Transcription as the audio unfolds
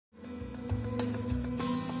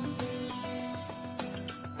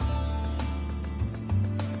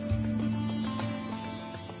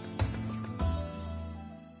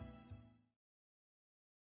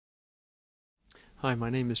Hi,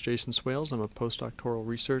 my name is Jason Swales. I'm a postdoctoral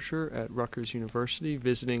researcher at Rutgers University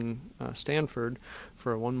visiting Stanford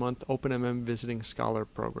for a one-month OpenMM Visiting Scholar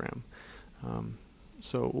program.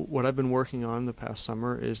 So what I've been working on the past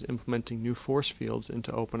summer is implementing new force fields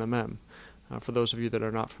into OpenMM. For those of you that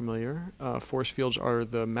are not familiar, force fields are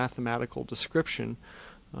the mathematical description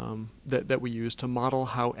that we use to model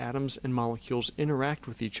how atoms and molecules interact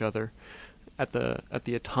with each other at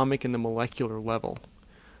the atomic and the molecular level.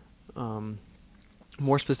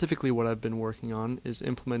 More specifically, what I've been working on is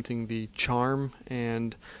implementing the CHARM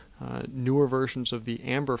and newer versions of the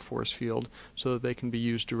AMBER force field so that they can be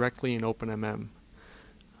used directly in OpenMM.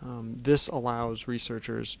 This allows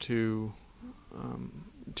researchers to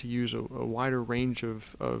use a wider range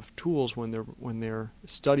of tools when they're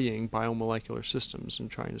studying biomolecular systems and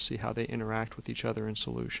trying to see how they interact with each other in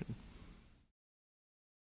solution.